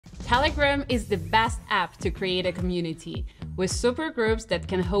Telegram is the best app to create a community. With supergroups that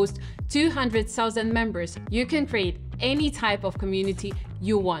can host 200,000 members, you can create any type of community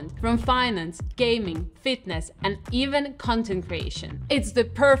you want, from finance, gaming, fitness, and even content creation. It's the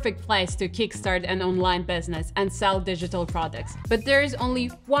perfect place to kickstart an online business and sell digital products. But there is only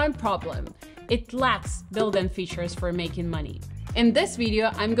one problem. It lacks built-in features for making money. In this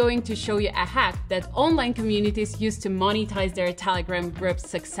video, I'm going to show you a hack that online communities use to monetize their Telegram groups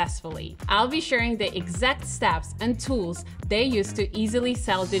successfully. I'll be sharing the exact steps and tools they use to easily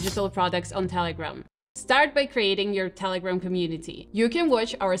sell digital products on Telegram. Start by creating your Telegram community. You can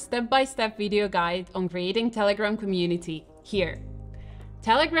watch our step-by-step video guide on creating Telegram community here.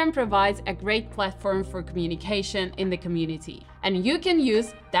 Telegram provides a great platform for communication in the community, and you can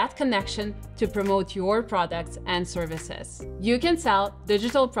use that connection to promote your products and services. You can sell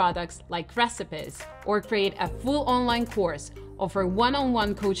digital products like recipes, or create a full online course, offer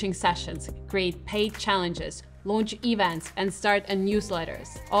one-on-one coaching sessions, create paid challenges, launch events, and start a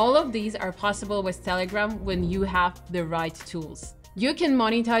newsletters. All of these are possible with Telegram when you have the right tools. You can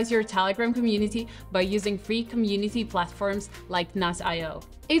monetize your Telegram community by using free community platforms like Monetize.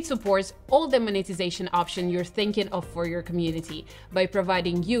 It supports all the monetization options you're thinking of for your community by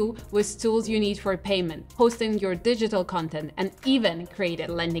providing you with tools you need for payment, hosting your digital content, and even create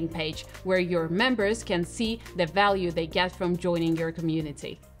a landing page where your members can see the value they get from joining your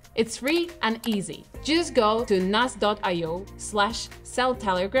community. It's free and easy. Just go to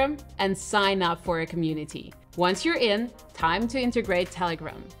nas.io/selltelegram and sign up for a community. Once you're in, time to integrate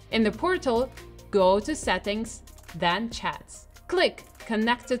Telegram. In the portal, go to Settings, then Chats. Click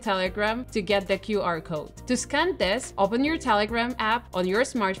Connect to Telegram to get the QR code. To scan this, open your Telegram app on your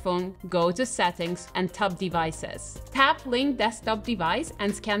smartphone, go to Settings and tap Devices. Tap Link Desktop Device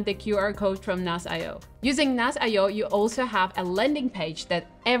and scan the QR code from nas.io. Using nas.io, you also have a landing page that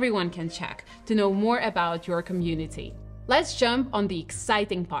everyone can check to know more about your community. Let's jump on the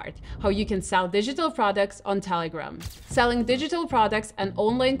exciting part, how you can sell digital products on Telegram. Selling digital products and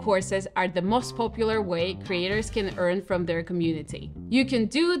online courses are the most popular way creators can earn from their community. You can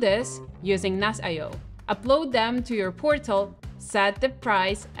do this using nas.io. Upload them to your portal, set the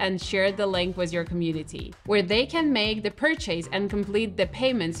price, and share the link with your community, where they can make the purchase and complete the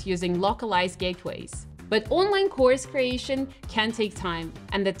payments using localized gateways. But online course creation can take time,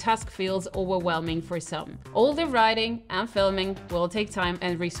 and the task feels overwhelming for some. All the writing and filming will take time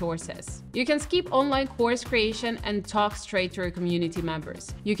and resources. You can skip online course creation and talk straight to your community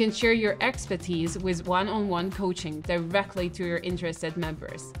members. You can share your expertise with one-on-one coaching directly to your interested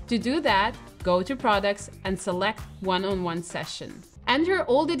members. To do that, go to Products and select One-on-One Session. Enter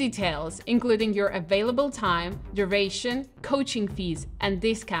all the details, including your available time, duration, coaching fees and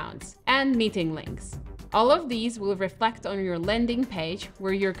discounts, and meeting links. All of these will reflect on your landing page,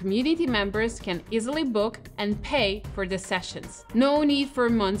 where your community members can easily book and pay for the sessions. No need for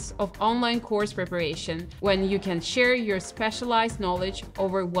months of online course preparation when you can share your specialized knowledge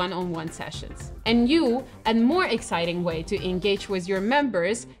over one-on-one sessions. A new and more exciting way to engage with your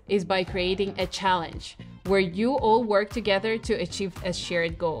members is by creating a challenge, where you all work together to achieve a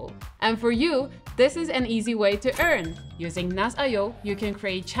shared goal. And for you, this is an easy way to earn. Using nas.io, you can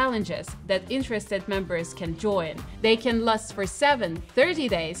create challenges that interested members can join. They can last for 7, 30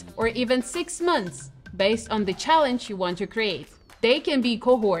 days, or even 6 months, based on the challenge you want to create. They can be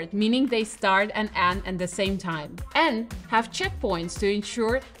cohort, meaning they start and end at the same time, and have checkpoints to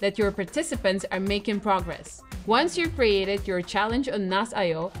ensure that your participants are making progress. Once you've created your challenge on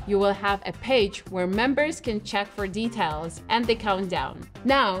nas.io, you will have a page where members can check for details and the countdown.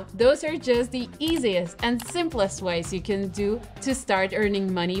 Now, those are just the easiest and simplest ways you can do to start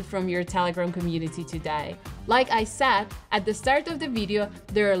earning money from your Telegram community today. Like I said at the start of the video,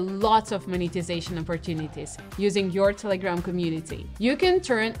 there are lots of monetization opportunities using your Telegram community. You can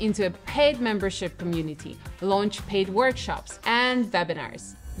turn into a paid membership community, launch paid workshops and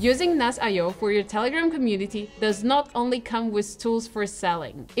webinars. Using nas.io for your Telegram community does not only come with tools for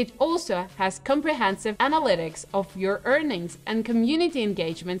selling, it also has comprehensive analytics of your earnings and community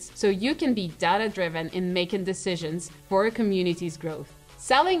engagements, so you can be data-driven in making decisions for a community's growth.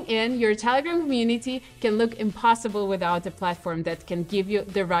 Selling in your Telegram community can look impossible without a platform that can give you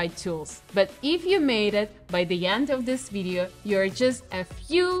the right tools. But if you made it by the end of this video, you're just a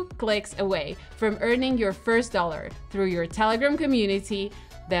few clicks away from earning your first dollar through your Telegram community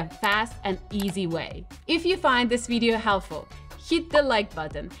the fast and easy way. If you find this video helpful, hit the like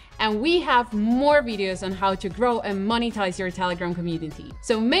button, and we have more videos on how to grow and monetize your Telegram community.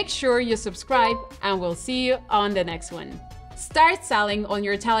 So make sure you subscribe, and we'll see you on the next one. Start selling on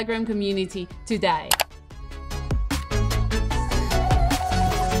your Telegram community today.